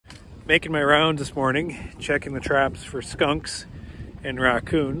Making my rounds this morning, checking the traps for skunks and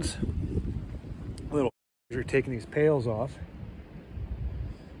raccoons. Little are taking these pails off.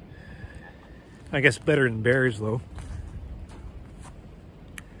 I guess better than bears though.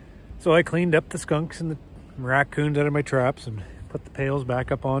 So I cleaned up the skunks and the raccoons out of my traps and put the pails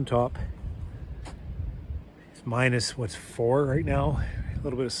back up on top. It's minus, what's, 4 right now? A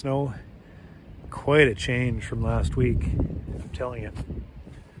little bit of snow. Quite a change from last week, I'm telling you.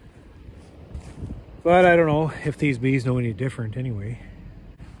 But I don't know if these bees know any different anyway.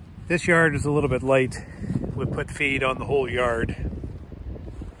 This yard is a little bit light. We put feed on the whole yard.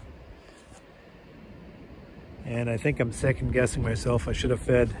 And I think I'm second guessing myself. I should have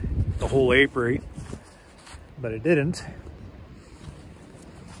fed the whole apiary, but I didn't.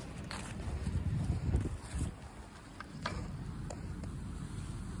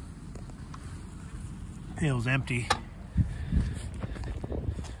 Pail's empty.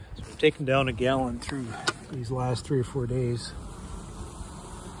 So I've taken down a gallon through these last 3 or 4 days.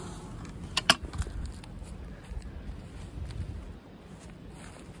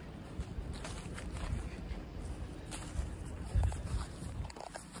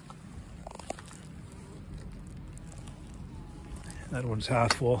 That one's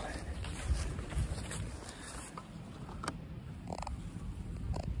half full.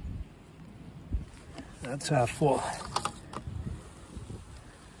 That's half full.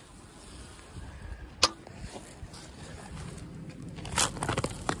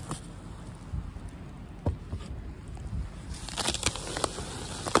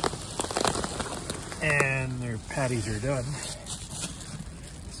 And their patties are done.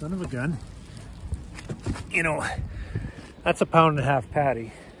 Son of a gun. You know, that's a 1.5 pound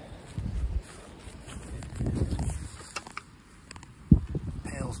patty.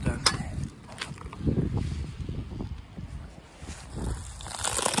 Pail's done.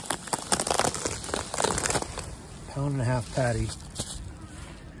 1.5 pound patty.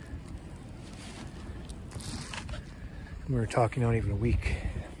 We were talking not even a week.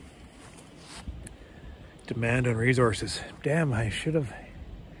 Demand on resources. Damn, I should have.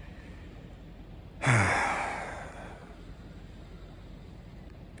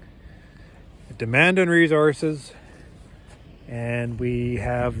 Demand on resources, and we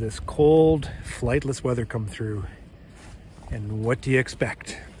have this cold, flightless weather come through. And what do you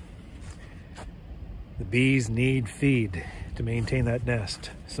expect? The bees need feed to maintain that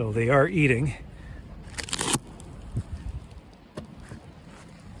nest, so they are eating.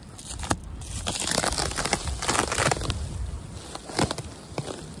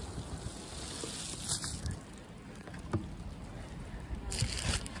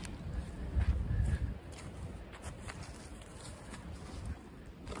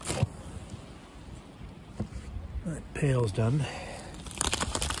 That pail's done.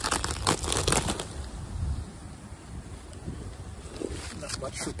 Not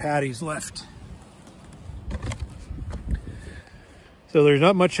much for patties left. So there's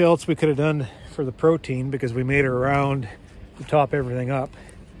not much else we could have done for the protein because we made it around to top everything up.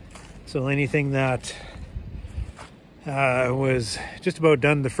 So anything that was just about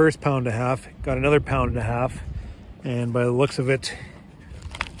done the first 1.5 pounds, got another 1.5 pounds, and by the looks of it,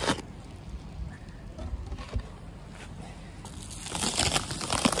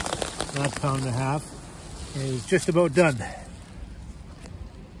 that 1.5 pounds is just about done.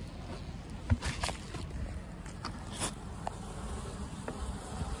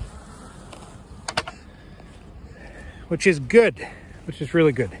 Which is good, which is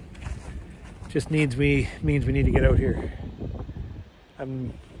really good. Just means we need to get out here.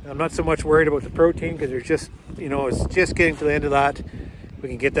 I'm not so much worried about the protein because there's just, you know, it's just getting to the end of that. We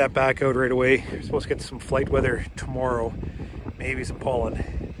can get that back out right away. We're supposed to get some flight weather tomorrow, maybe some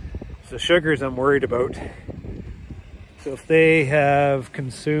pollen. The sugars I'm worried about. So if they have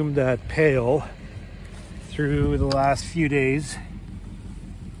consumed that pail through the last few days,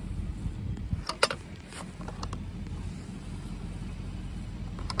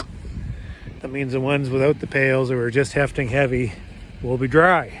 that means the ones without the pails that were just hefting heavy will be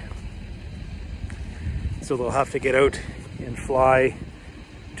dry. So they'll have to get out and fly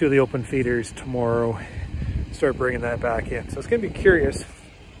to the open feeders tomorrow, start bringing that back in. So it's going to be curious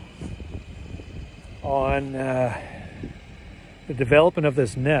on the development of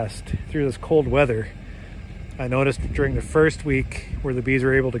this nest through this cold weather. I noticed during the first week where the bees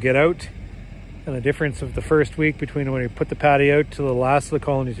were able to get out, and the difference of the first week between when we put the patty out to the last of the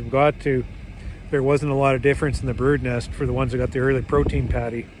colonies we got to, there wasn't a lot of difference in the brood nest for the ones that got the early protein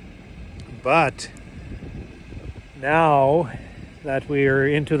patty. But now that we are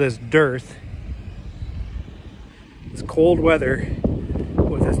into this dearth, this cold weather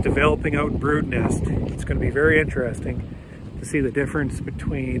with this developing out brood nest. It's going to be very interesting to see the difference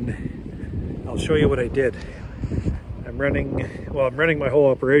between, I'll show you what I did. I'm running my whole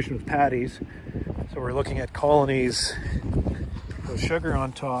operation with Patties. So we're looking at colonies with sugar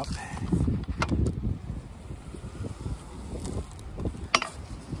on top.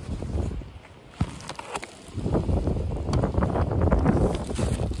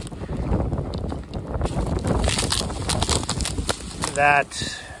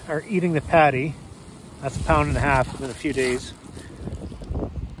 That are eating the patty. That's 1.5 pounds in a few days.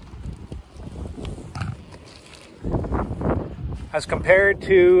 As compared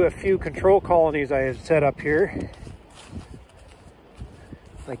to a few control colonies I had set up here,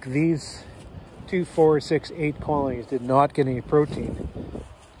 like these 2, 4, 6, 8 colonies did not get any protein.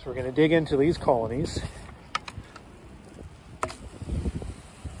 So we're going to dig into these colonies.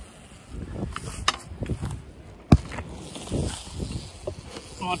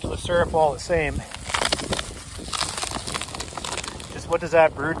 Onto the syrup all the same. Just what does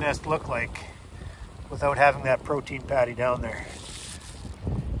that brood nest look like without having that protein patty down there?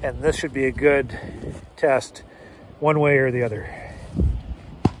 And this should be a good test one way or the other.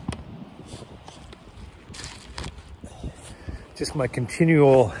 Just my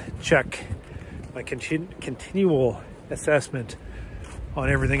continual check, my continual assessment on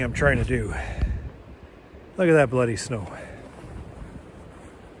everything I'm trying to do. Look at that bloody snow.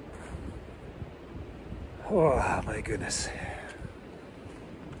 Oh my goodness.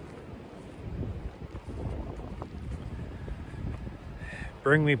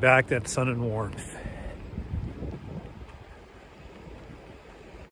 Bring me back that sun and warmth.